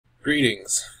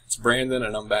Greetings, it's Brandon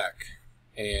and I'm back.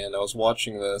 And I was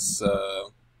watching this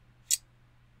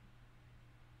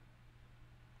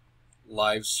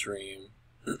live stream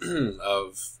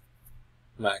of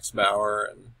Max Bauer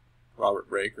and Robert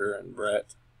Breaker and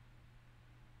Brett.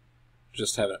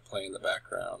 Just having it play in the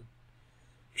background.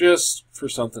 Just for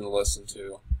something to listen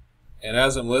to. And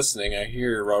as I'm listening, I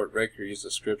hear Robert Breaker use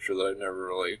a scripture that I've never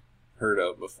really heard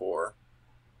of before.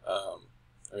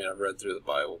 I've read through the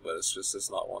Bible, but it's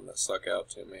not one that stuck out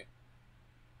to me.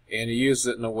 And he used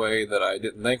it in a way that I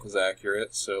didn't think was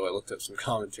accurate, so I looked up some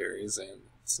commentaries, and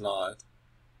it's not.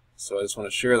 So I just want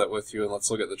to share that with you, and let's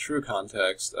look at the true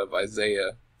context of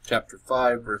Isaiah chapter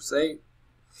 5, verse 8.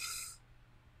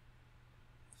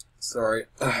 Sorry,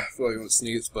 I feel like I'm going to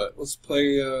sneeze, but let's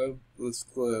play this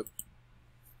clip.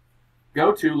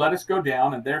 Let us go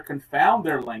down, and there confound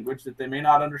their language, that they may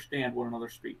not understand one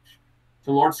another's speech.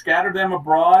 The Lord scattered them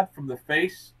abroad from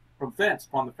thence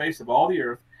upon the face of all the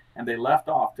earth, and they left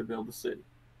off to build the city.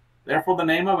 Therefore the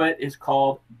name of it is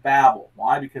called Babel.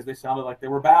 Why? Because they sounded like they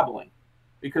were babbling.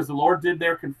 Because the Lord did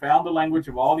there confound the language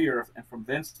of all the earth, and from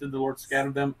thence did the Lord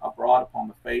scatter them abroad upon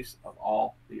the face of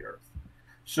all the earth.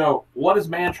 So what does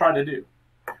man try to do?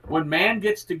 When man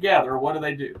gets together, what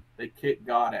do? They kick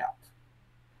God out.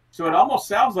 So it almost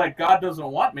sounds like God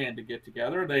doesn't want man to get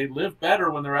together. They live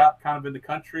better when they're out kind of in the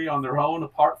country on their own,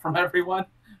 apart from everyone.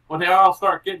 When they all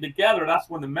start getting together, that's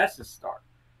when the messes start.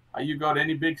 You go to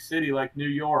any big city like New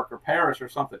York or Paris or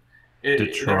something.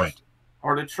 Detroit.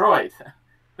 Detroit.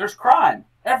 There's crime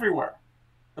everywhere.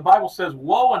 The Bible says,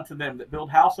 woe unto them that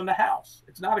build house unto house.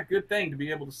 It's not a good thing to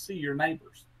be able to see your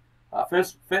neighbors.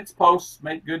 Fence posts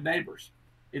make good neighbors.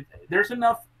 There's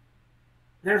enough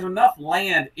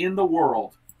land in the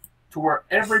world to where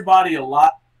everybody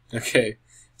Okay,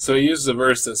 so he uses a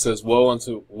verse that says, woe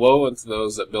unto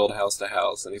those that build house to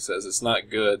house, and he says it's not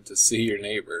good to see your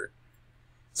neighbor.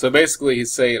 So basically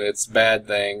he's saying it's a bad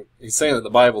thing. He's saying that the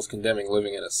Bible's condemning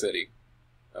living in a city.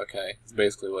 Okay, that's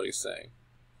basically what he's saying.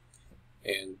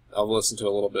 And I'll listen to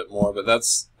a little bit more, but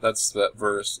that's that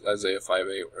verse, Isaiah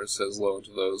 5:8, where it says, woe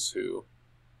unto those who,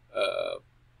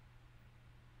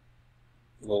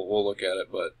 we'll look at it,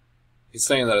 but he's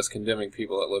saying that it's condemning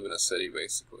people that live in a city,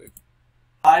 basically.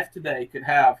 Life today could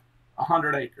have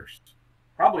 100 acres,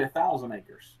 probably 1,000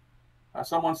 acres.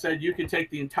 Someone said you could take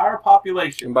the entire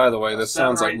population. And by the way, this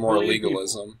sounds like more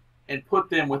legalism. And put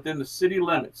them within the city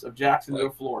limits of Jacksonville,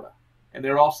 Florida. And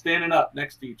they're all standing up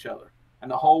next to each other. And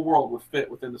the whole world would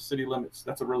fit within the city limits.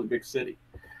 That's a really big city.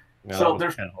 No, so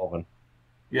there's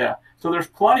So there's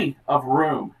plenty of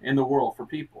room in the world for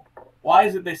people. Why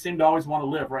is it they seem to always want to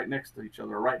live right next to each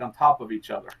other, right on top of each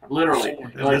other? Literally.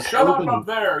 Like, shut up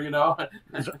there, you know.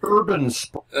 It's urban.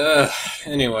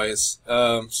 Anyways,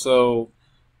 so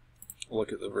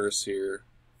look at the verse here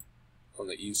on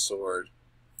the e-sword.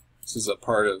 This is a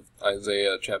part of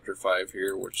Isaiah chapter 5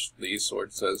 here, which the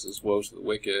e-sword says is woe to the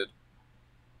wicked.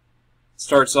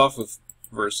 Starts off with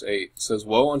verse 8. It says,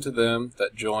 woe unto them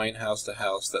that join house to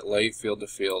house, that lay field to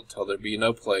field, till there be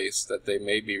no place, that they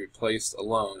may be replaced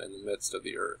alone in the midst of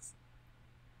the earth.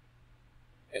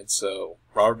 And so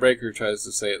Robert Breaker tries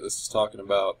to say that this is talking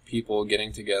about people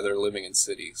getting together, living in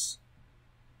cities,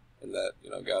 and that,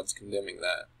 God's condemning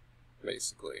that,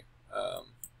 basically.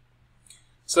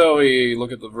 So we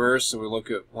look at the verse, and we look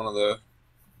at one of the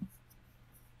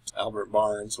Albert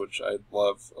Barnes, which I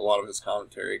love a lot of his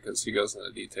commentary because he goes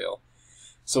into detail.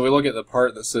 So we look at the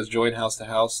part that says, join house to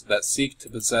house, that seek to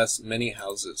possess many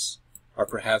houses, or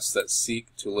perhaps that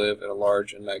seek to live in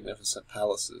large and magnificent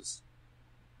palaces.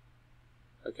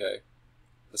 Okay.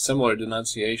 A similar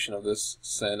denunciation of this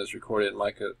sin is recorded in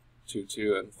Micah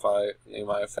 2:2 and 5.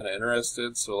 Nehemiah, kind of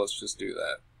interested, so let's just do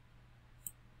that.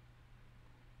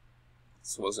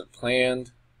 This wasn't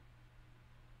planned,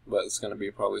 but it's going to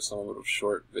be probably somewhat of a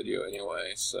short video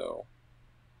anyway, so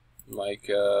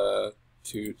Micah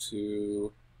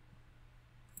 2:2.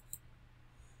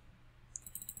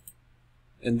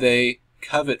 And they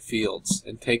covet fields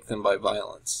and take them by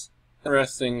violence.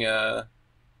 Interesting,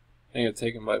 thing of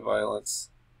taken by violence.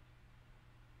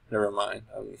 Never mind.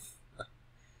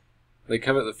 They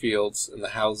covet the fields and the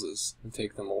houses and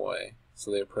take them away.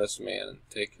 So they oppress man and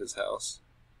take his house,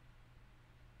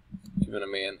 even a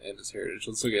man and his heritage.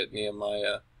 Let's look at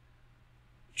Nehemiah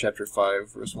chapter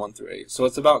 5, verse 1 through 8. So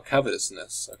it's about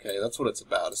covetousness, okay? That's what it's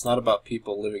about. It's not about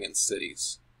people living in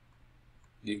cities.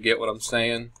 Do you get what I'm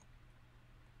saying?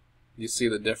 Do you see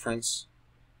the difference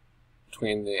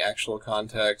between the actual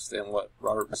context and what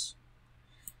Robert's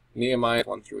Nehemiah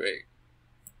 1 through 8.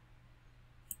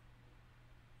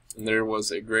 And there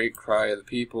was a great cry of the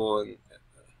people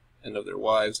and of their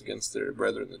wives against their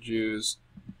brethren the Jews.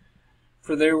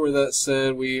 For there were that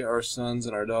said, we, our sons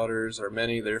and our daughters, are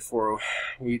many, therefore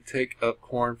we take up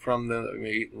corn from them that we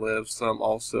may eat and live. Some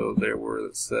also there were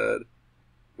that said,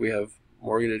 we have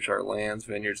mortgaged our lands,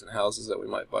 vineyards, and houses that we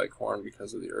might buy corn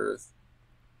because of the earth.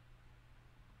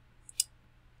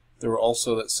 There were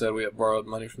also that said, we have borrowed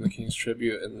money from the king's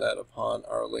tribute, and that upon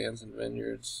our lands and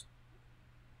vineyards.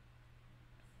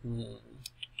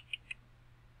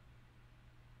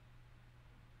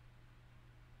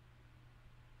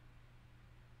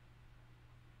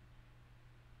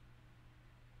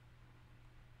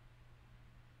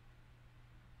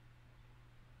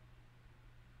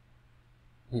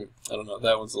 I don't know.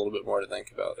 That one's a little bit more to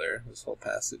think about there, this whole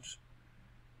passage.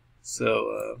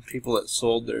 So, people that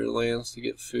sold their lands to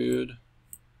get food,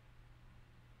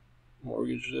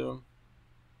 mortgaged them.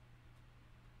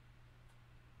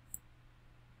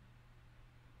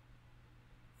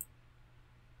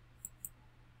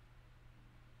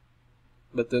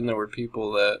 But then there were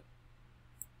people that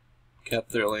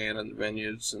kept their land and the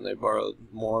vineyards and they borrowed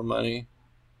more money.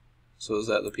 So is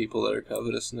that the people that are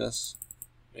covetousness?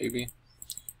 Maybe.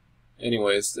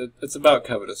 Anyways, it's about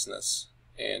covetousness.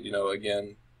 And,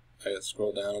 again, I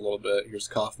scroll down a little bit. Here's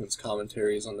Kaufman's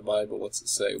commentaries on the Bible. What's it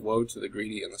say? Woe to the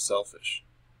greedy and the selfish.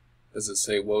 Does it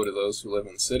say woe to those who live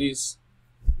in cities?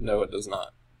 No, it does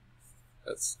not.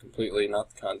 That's completely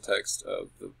not the context of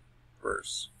the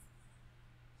verse.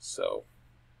 So,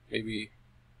 maybe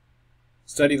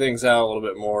study things out a little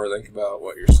bit more. Think about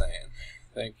what you're saying.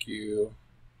 Thank you.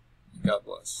 God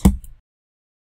bless.